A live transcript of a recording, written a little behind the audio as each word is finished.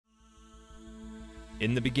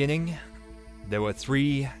In the beginning, there were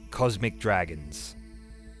 3 cosmic dragons,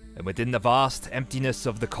 and within the vast emptiness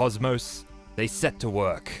of the cosmos, they set to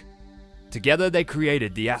work. Together they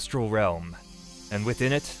created the astral realm, and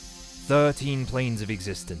within it, 13 planes of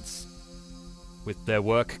existence. With their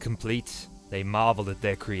work complete, they marveled at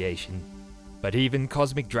their creation, but even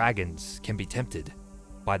cosmic dragons can be tempted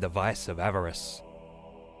by the vice of avarice.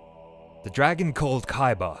 The dragon called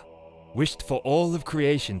Khyber wished for all of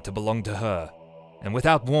creation to belong to her, and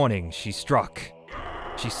without warning, she struck.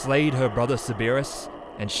 She slayed her brother Cerberus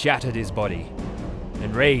and shattered his body.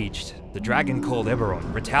 Enraged, the dragon called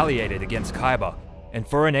Eberron retaliated against Khyber, and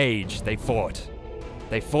for an age they fought.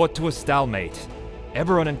 They fought to a stalemate.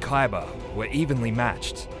 Eberron and Khyber were evenly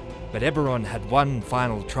matched, but Eberron had one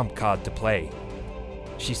final trump card to play.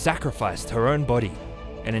 She sacrificed her own body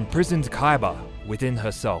and imprisoned Khyber within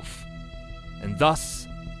herself. And thus,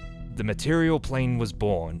 the material plane was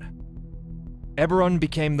born. Eberron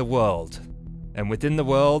became the world, and within the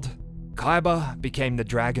world, Khyber became the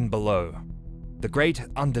dragon below, the great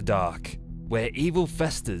Underdark, where evil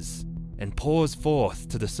festers and pours forth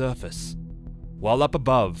to the surface, while up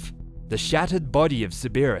above, the shattered body of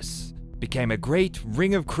Cerberus became a great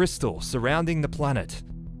ring of crystal surrounding the planet,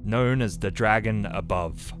 known as the Dragon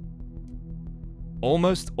Above.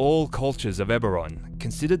 Almost all cultures of Eberron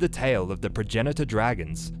consider the tale of the progenitor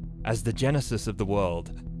dragons as the genesis of the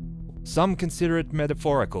world. Some consider it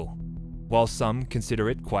metaphorical, while some consider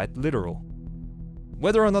it quite literal.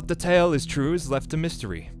 Whether or not the tale is true is left a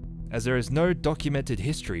mystery, as there is no documented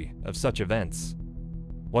history of such events.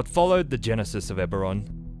 What followed the genesis of Eberron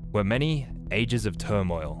were many ages of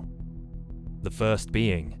turmoil, the first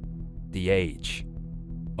being the Age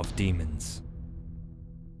of Demons.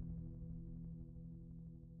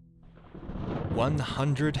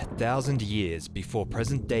 100,000 years before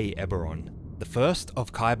present-day Eberron, the first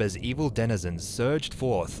of Khyber's evil denizens surged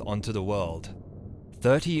forth onto the world.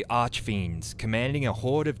 30 archfiends commanding a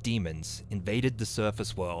horde of demons invaded the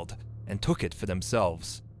surface world and took it for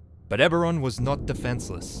themselves. But Eberron was not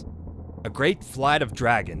defenseless. A great flight of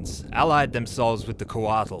dragons allied themselves with the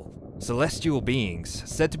Coatl, celestial beings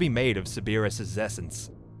said to be made of Cerberus'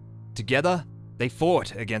 essence. Together, they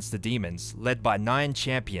fought against the demons led by 9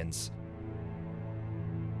 champions.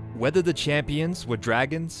 Whether the champions were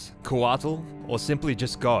dragons, Coatl, or simply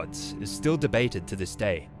just gods is still debated to this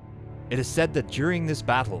day. It is said that during this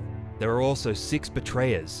battle, there were also 6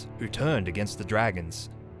 betrayers who turned against the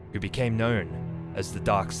dragons, who became known as the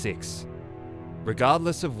Dark Six.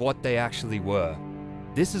 Regardless of what they actually were,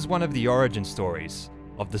 this is one of the origin stories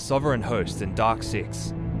of the Sovereign Host and Dark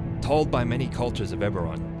Six, told by many cultures of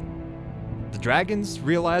Eberron. The dragons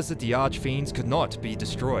realized that the archfiends could not be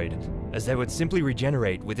destroyed, as they would simply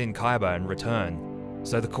regenerate within Khyber in return,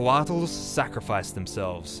 so the Coatls sacrificed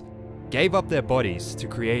themselves, gave up their bodies to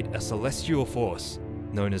create a celestial force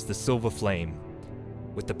known as the Silver Flame.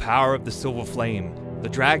 With the power of the Silver Flame, the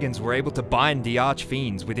dragons were able to bind the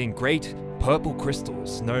archfiends within great purple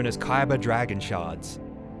crystals known as Khyber Dragon Shards.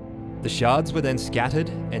 The shards were then scattered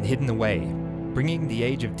and hidden away, bringing the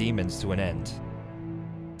Age of Demons to an end.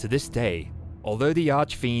 To this day, although the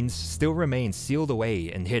archfiends still remain sealed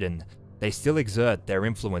away and hidden, they still exert their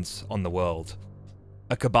influence on the world.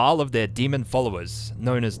 A cabal of their demon followers,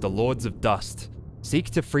 known as the Lords of Dust,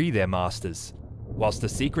 seek to free their masters, whilst the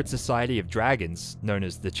secret society of dragons, known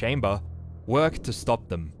as the Chamber, work to stop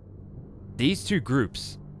them. These 2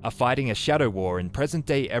 groups are fighting a shadow war in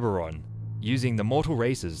present-day Eberron, using the mortal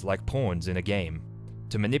races like pawns in a game,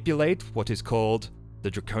 to manipulate what is called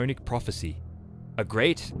the Draconic Prophecy, a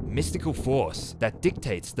great mystical force that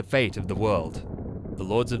dictates the fate of the world. The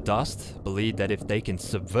Lords of Dust believe that if they can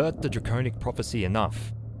subvert the Draconic Prophecy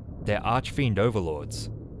enough, their archfiend overlords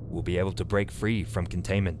will be able to break free from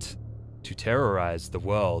containment, to terrorize the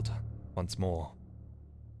world once more.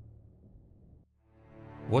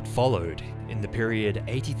 What followed in the period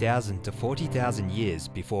 80,000 to 40,000 years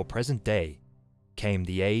before present day came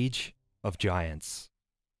the Age of Giants.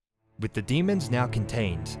 With the demons now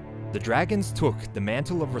contained, the dragons took the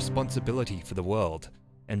mantle of responsibility for the world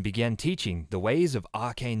and began teaching the ways of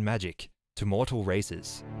arcane magic to mortal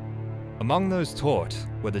races. Among those taught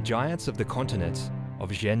were the giants of the continent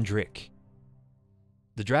of Gendrick.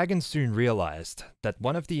 The dragons soon realized that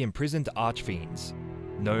one of the imprisoned archfiends,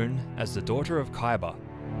 known as the Daughter of Khyber,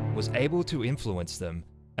 was able to influence them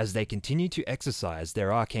as they continued to exercise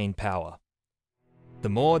their arcane power. The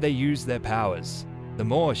more they used their powers, the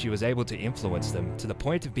more she was able to influence them to the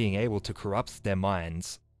point of being able to corrupt their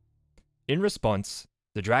minds. In response,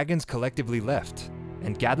 the dragons collectively left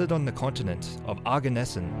and gathered on the continent of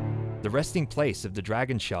Arganessen, the resting place of the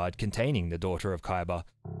dragon shard containing the Daughter of Khyber,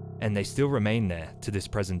 and they still remain there to this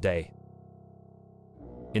present day.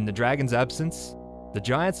 In the dragon's absence, the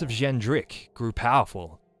giants of Gendrick grew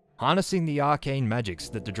powerful, harnessing the arcane magics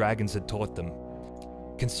that the dragons had taught them.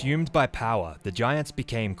 Consumed by power, the giants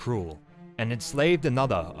became cruel, and enslaved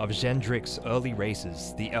another of Gendrick's early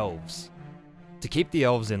races, the elves. To keep the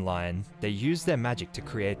elves in line, they used their magic to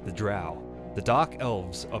create the Drow, the dark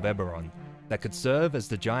elves of Eberron, that could serve as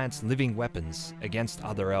the giants' living weapons against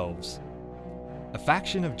other elves. A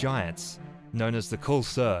faction of giants, known as the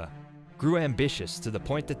Kulsur, grew ambitious to the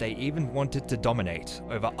point that they even wanted to dominate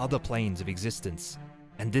over other planes of existence,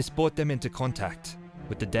 and this brought them into contact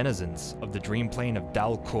with the denizens of the dream plane of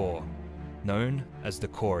Dal Kor, known as the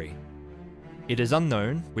Kori. It is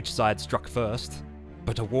unknown which side struck first,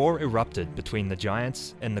 but a war erupted between the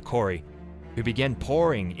giants and the Kori, who began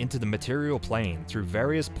pouring into the material plane through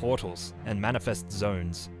various portals and manifest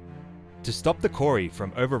zones. To stop the Kori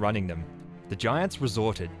from overrunning them, the giants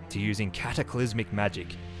resorted to using cataclysmic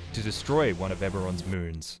magic to destroy one of Eberron's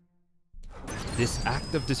moons. This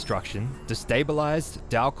act of destruction destabilized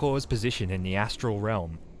Dalkor's position in the astral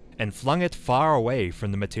realm and flung it far away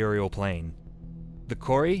from the material plane. The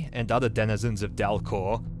Kori and other denizens of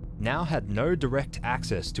Dalkor now had no direct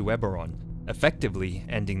access to Eberron, effectively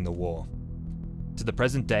ending the war. To the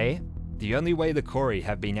present day, the only way the Kori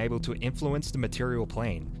have been able to influence the material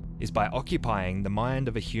plane is by occupying the mind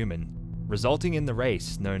of a human, resulting in the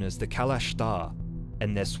race known as the Kalashtar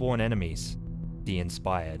and their sworn enemies, the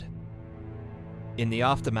Inspired. In the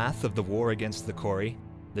aftermath of the war against the Kori,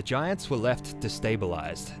 the giants were left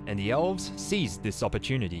destabilized, and the elves seized this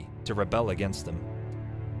opportunity to rebel against them.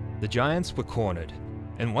 The giants were cornered,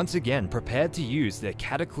 and once again prepared to use their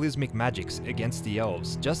cataclysmic magics against the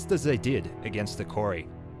elves just as they did against the Kori.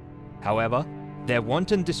 However, their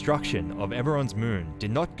wanton destruction of Eberron's moon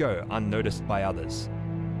did not go unnoticed by others.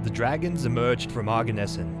 The dragons emerged from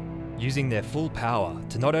Arganessen, using their full power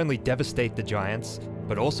to not only devastate the giants,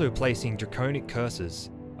 but also placing draconic curses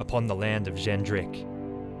upon the land of Gendrick.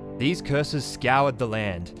 These curses scoured the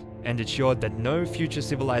land and ensured that no future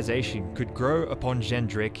civilization could grow upon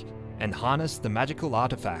Gendrick and harness the magical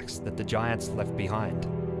artifacts that the giants left behind.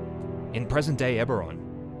 In present-day Eberron,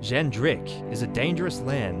 Gendrick is a dangerous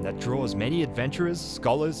land that draws many adventurers,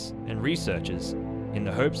 scholars, and researchers in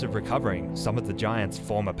the hopes of recovering some of the giants'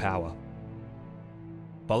 former power.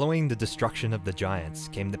 Following the destruction of the giants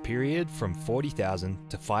came the period from 40,000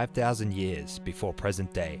 to 5,000 years before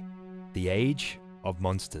present day, the Age of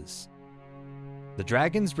Monsters. The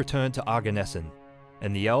dragons returned to Arganessen,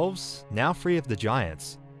 and the elves, now free of the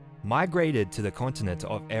giants, migrated to the continent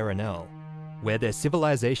of Erenel, where their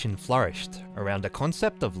civilization flourished around a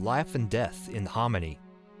concept of life and death in harmony,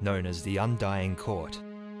 known as the Undying Court.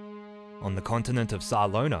 On the continent of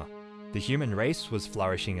Sarlona, the human race was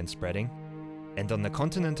flourishing and spreading, and on the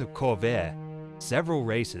continent of Corvair, several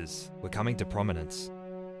races were coming to prominence.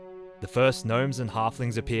 The first gnomes and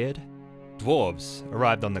halflings appeared. Dwarves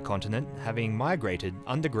arrived on the continent, having migrated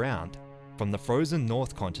underground from the frozen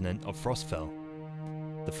north continent of Frostfell.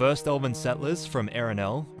 The first elven settlers from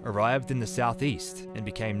Erenel arrived in the southeast and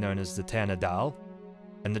became known as the Ternadal,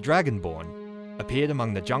 and the Dragonborn appeared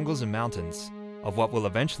among the jungles and mountains of what will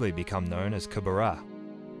eventually become known as Kubara.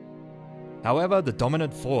 However, the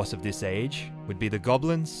dominant force of this age would be the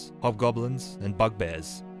goblins, hobgoblins, and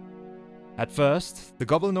bugbears. At first, the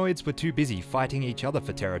goblinoids were too busy fighting each other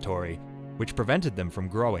for territory, which prevented them from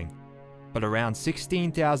growing. But around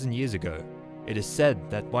 16,000 years ago, it is said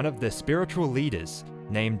that one of their spiritual leaders,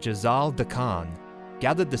 named Jazal Dakan,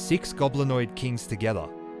 gathered the 6 goblinoid kings together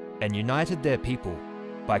and united their people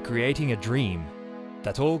by creating a dream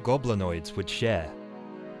that all goblinoids would share.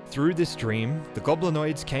 Through this dream, the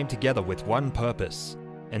goblinoids came together with one purpose,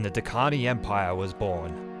 and the Dakani Empire was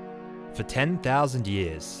born. For 10,000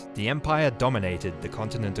 years, the Empire dominated the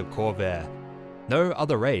continent of Corvair. No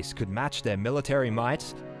other race could match their military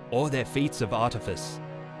might or their feats of artifice.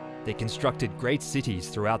 They constructed great cities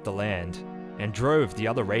throughout the land and drove the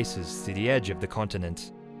other races to the edge of the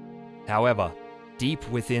continent. However, deep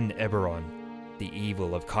within Eberron, the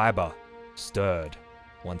evil of Khyber stirred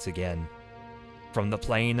once again. From the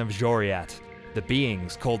plain of Joriat, the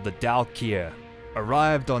beings called the Dalkir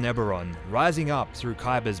arrived on Eberron, rising up through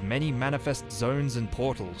Khyber's many manifest zones and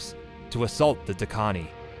portals to assault the Dakani.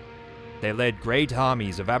 They led great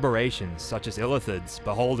armies of aberrations such as Illithids,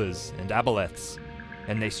 Beholders, and Aboleths,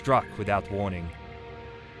 and they struck without warning.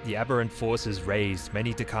 The aberrant forces razed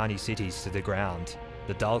many Dakani cities to the ground,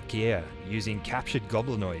 the Dalkir using captured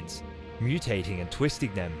goblinoids, mutating and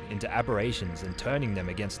twisting them into aberrations and turning them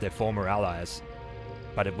against their former allies.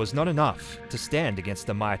 But it was not enough to stand against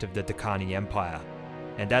the might of the Dakani Empire,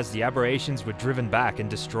 and as the aberrations were driven back and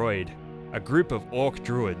destroyed, a group of orc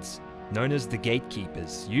druids, known as the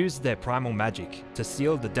Gatekeepers, used their primal magic to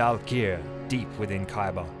seal the Dal'Kir deep within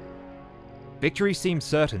Khyber. Victory seemed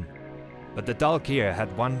certain, but the Dal'Kir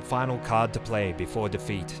had one final card to play before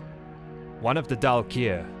defeat. One of the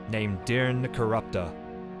Dal'Kir, named Dirn the Corruptor,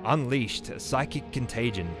 unleashed a psychic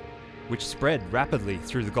contagion, which spread rapidly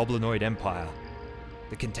through the Goblinoid Empire.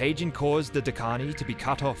 The contagion caused the Dakani to be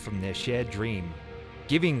cut off from their shared dream,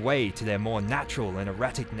 giving way to their more natural and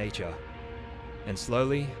erratic nature. And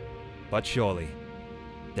slowly, but surely,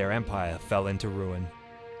 their empire fell into ruin.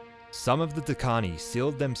 Some of the Dakani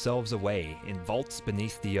sealed themselves away in vaults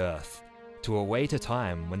beneath the earth, to await a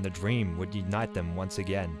time when the dream would unite them once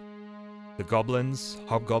again. The goblins,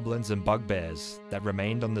 hobgoblins and bugbears that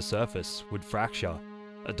remained on the surface would fracture,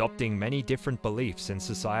 adopting many different beliefs and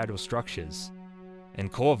societal structures,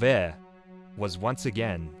 and Khorvaire was once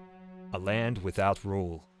again a land without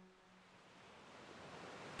rule.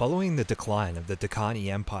 Following the decline of the Dakani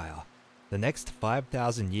Empire, the next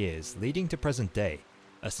 5,000 years leading to present day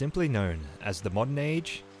are simply known as the Modern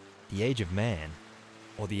Age, the Age of Man,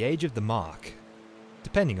 or the Age of the Mark,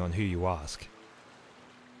 depending on who you ask.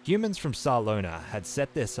 Humans from Salona had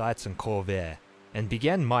set their sights on Khorvaire and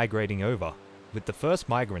began migrating over, with the first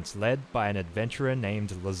migrants led by an adventurer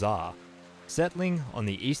named Lazar, settling on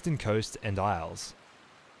the eastern coast and isles.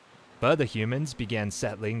 Further humans began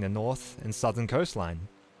settling the north and southern coastline.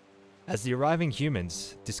 As the arriving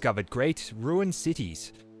humans discovered great, ruined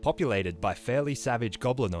cities populated by fairly savage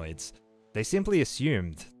goblinoids, they simply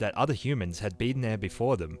assumed that other humans had been there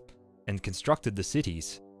before them and constructed the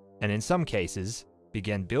cities, and in some cases,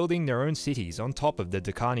 began building their own cities on top of the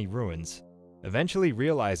Dakani ruins, eventually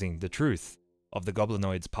realizing the truth of the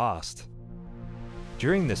goblinoids' past.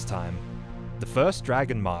 During this time, the first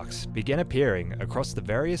dragon marks began appearing across the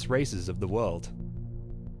various races of the world.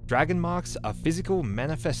 Dragon marks are physical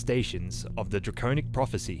manifestations of the draconic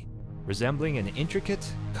prophecy, resembling an intricate,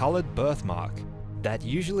 colored birthmark that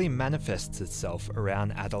usually manifests itself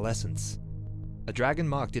around adolescence. A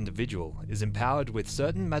dragon-marked individual is empowered with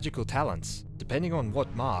certain magical talents, depending on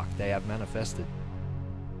what mark they have manifested.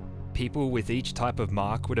 People with each type of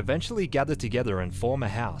mark would eventually gather together and form a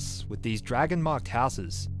house, with these dragon-marked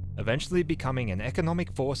houses eventually becoming an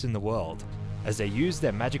economic force in the world, as they use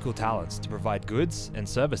their magical talents to provide goods and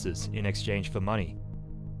services in exchange for money.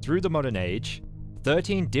 Through the modern age,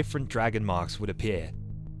 13 different dragon marks would appear.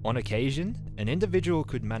 On occasion, an individual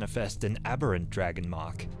could manifest an aberrant dragon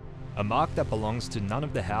mark, a mark that belongs to none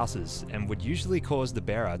of the houses and would usually cause the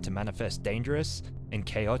bearer to manifest dangerous and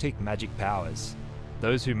chaotic magic powers.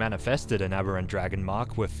 Those who manifested an aberrant dragon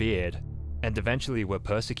mark were feared, and eventually were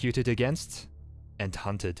persecuted against and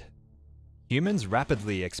hunted. Humans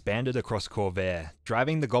rapidly expanded across Khorvaire,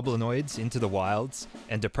 driving the goblinoids into the wilds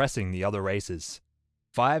and depressing the other races.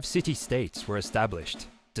 5 city-states were established: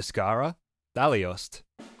 Discara, Thaliost,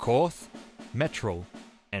 Korth, Metrel,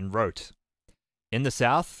 and Rote. In the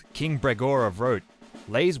south, King Bregor of Rote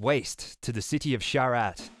lays waste to the city of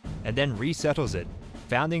Sharat and then resettles it,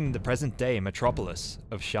 founding the present-day metropolis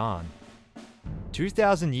of Shan.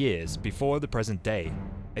 2,000 years before the present day,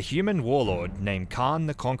 a human warlord named Khan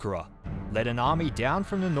the Conqueror led an army down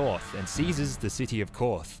from the north and seizes the city of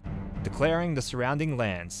Korth, declaring the surrounding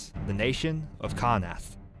lands the nation of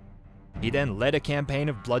Karnath. He then led a campaign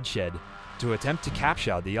of bloodshed to attempt to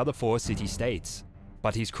capture the other 4 city-states,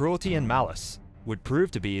 but his cruelty and malice would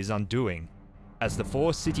prove to be his undoing. As the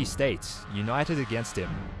 4 city-states united against him,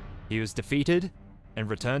 he was defeated and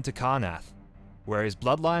returned to Karnath, where his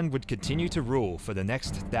bloodline would continue to rule for the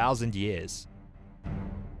next 1,000 years.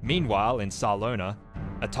 Meanwhile, in Salona,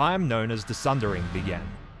 a time known as the Sundering began.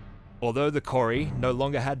 Although the Kori no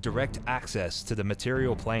longer had direct access to the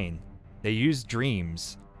material plane, they used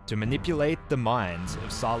dreams to manipulate the minds of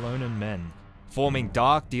Salonan men, forming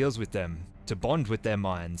dark deals with them to bond with their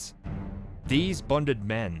minds. These bonded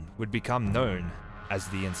men would become known as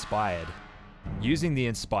the Inspired. Using the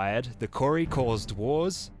Inspired, the Kori caused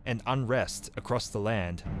wars and unrest across the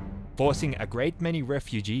land, forcing a great many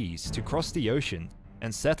refugees to cross the ocean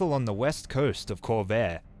and settle on the west coast of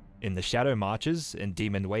Khorvaire, in the Shadow Marches and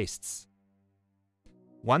Demon Wastes.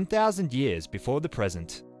 1,000 years before the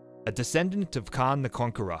present, a descendant of Khan the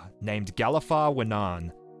Conqueror named Galifar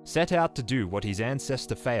Wenan set out to do what his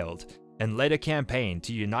ancestor failed and led a campaign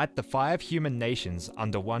to unite the 5 human nations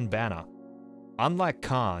under one banner. Unlike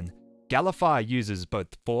Khan, Galifar uses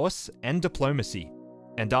both force and diplomacy,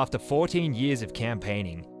 and after 14 years of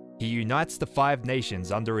campaigning, he unites the 5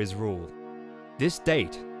 nations under his rule. This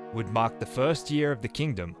date would mark the first year of the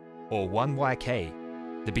kingdom, or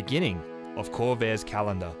 1YK, the beginning of Khorvaire's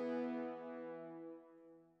calendar.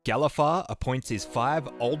 Galifar appoints his 5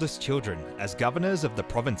 oldest children as governors of the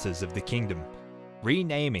provinces of the kingdom,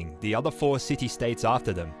 renaming the other 4 city-states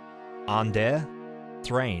after them: Arndair,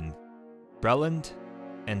 Thrain, Breland,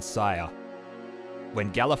 and Sire.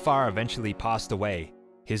 When Galifar eventually passed away,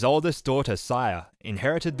 his oldest daughter Sire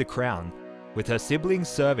inherited the crown, with her siblings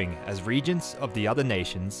serving as regents of the other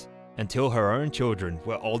nations until her own children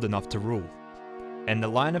were old enough to rule. And the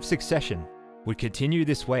line of succession would continue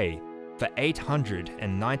this way for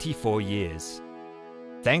 894 years.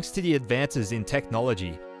 Thanks to the advances in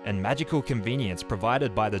technology and magical convenience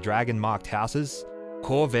provided by the dragon-marked houses,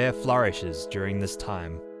 Khorvaire flourishes during this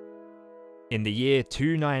time. In the year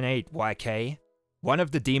 298 YK, one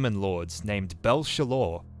of the demon lords named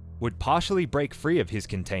Bel-Shalor would partially break free of his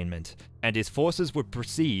containment, and his forces would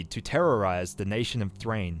proceed to terrorize the nation of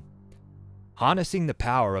Thrain. Harnessing the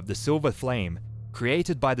power of the silver flame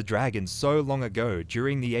created by the dragons so long ago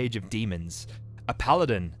during the Age of Demons, a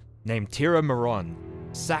paladin named Tira Maron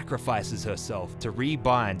sacrifices herself to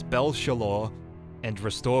rebind Bel-Shalor and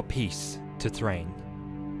restore peace to Thrain.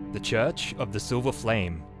 The Church of the Silver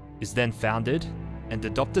Flame is then founded and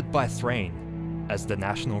adopted by Thrain as the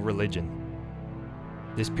national religion.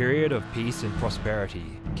 This period of peace and prosperity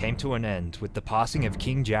came to an end with the passing of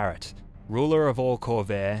King Jarrett, ruler of all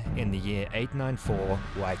Khorvaire, in the year 894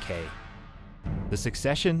 YK. The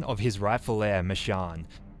succession of his rightful heir, Meshan,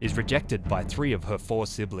 is rejected by 3 of her 4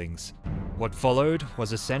 siblings. What followed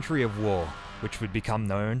was a century of war, which would become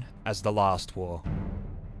known as the Last War.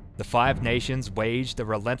 The 5 nations waged a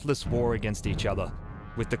relentless war against each other,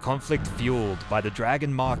 with the conflict fueled by the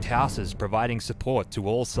dragon-marked houses providing support to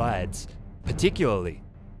all sides, particularly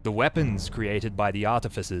the weapons created by the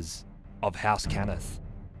artificers of House Cannith.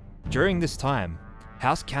 During this time,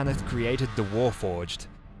 House Cannith created the Warforged,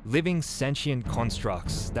 living sentient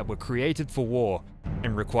constructs that were created for war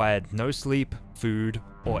and required no sleep, food,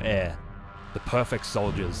 or air. The perfect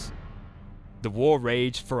soldiers. The war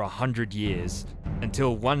raged for 100 years,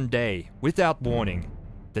 until one day, without warning,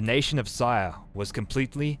 the nation of Sire was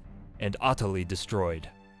completely and utterly destroyed.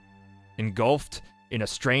 Engulfed in a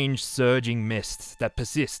strange surging mist that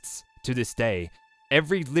persists to this day,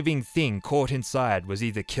 every living thing caught inside was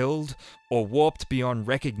either killed or warped beyond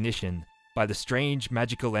recognition by the strange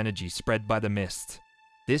magical energy spread by the mist.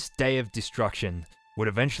 This day of destruction would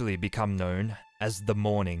eventually become known as the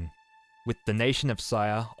Mourning, with the nation of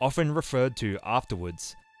Sire often referred to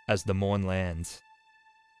afterwards as the Mournlands.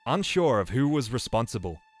 Unsure of who was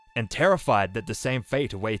responsible, and terrified that the same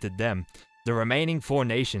fate awaited them, the remaining 4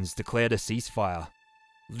 nations declared a ceasefire.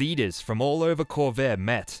 Leaders from all over Khorvaire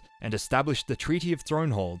met and established the Treaty of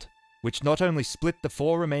Thronehold, which not only split the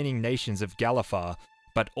 4 remaining nations of Galifar,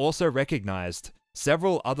 but also recognized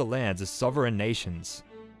several other lands as sovereign nations.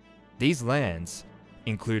 These lands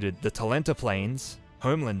included the Talenta Plains,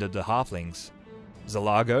 homeland of the Halflings,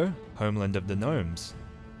 Zalago, homeland of the Gnomes,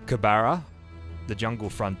 Kabara, the Jungle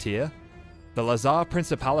Frontier, the Lazar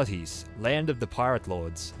Principalities, land of the Pirate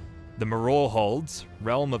Lords, the Maror Holds,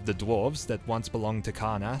 realm of the Dwarves that once belonged to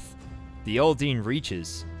Karnath, the Eldine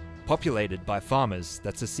Reaches, populated by farmers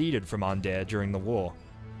that seceded from Arndair during the war,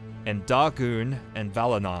 and Dargoon and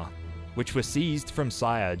Valanar, which were seized from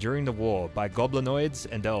Sire during the war by goblinoids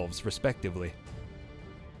and elves respectively.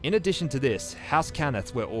 In addition to this, House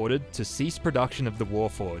Cannith were ordered to cease production of the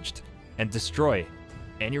Warforged and destroy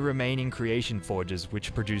any remaining creation forges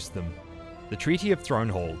which produced them. The Treaty of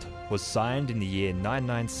Thronehold was signed in the year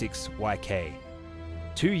 996 YK.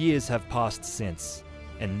 2 years have passed since,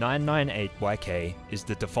 and 998 YK is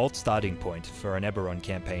the default starting point for an Eberron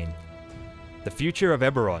campaign. The future of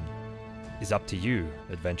Eberron is up to you,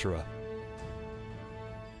 adventurer.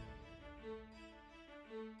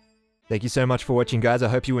 Thank you so much for watching, guys. I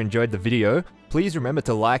hope you enjoyed the video. Please remember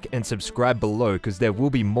to like and subscribe below, because there will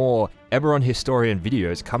be more Eberron Historian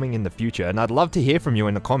videos coming in the future, and I'd love to hear from you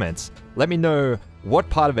in the comments. Let me know what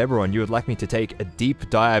part of Eberron you would like me to take a deep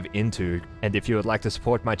dive into, and if you would like to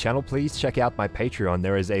support my channel, please check out my Patreon.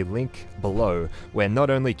 There is a link below where not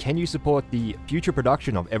only can you support the future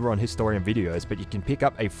production of Eberron Historian videos, but you can pick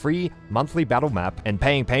up a free monthly battle map, and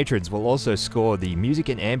paying patrons will also score the music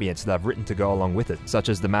and ambience that I've written to go along with it, such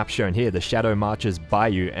as the map shown here, the Shadow Marches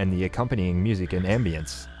Bayou, and the accompanying music and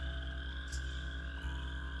ambience.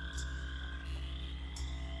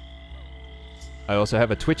 I also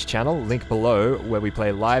have a Twitch channel, link below, where we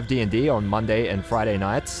play live D&D on Monday and Friday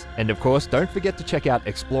nights. And of course, don't forget to check out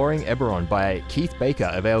Exploring Eberron by Keith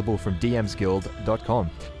Baker, available from dmsguild.com.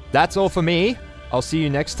 That's all for me. I'll see you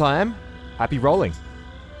next time. Happy rolling.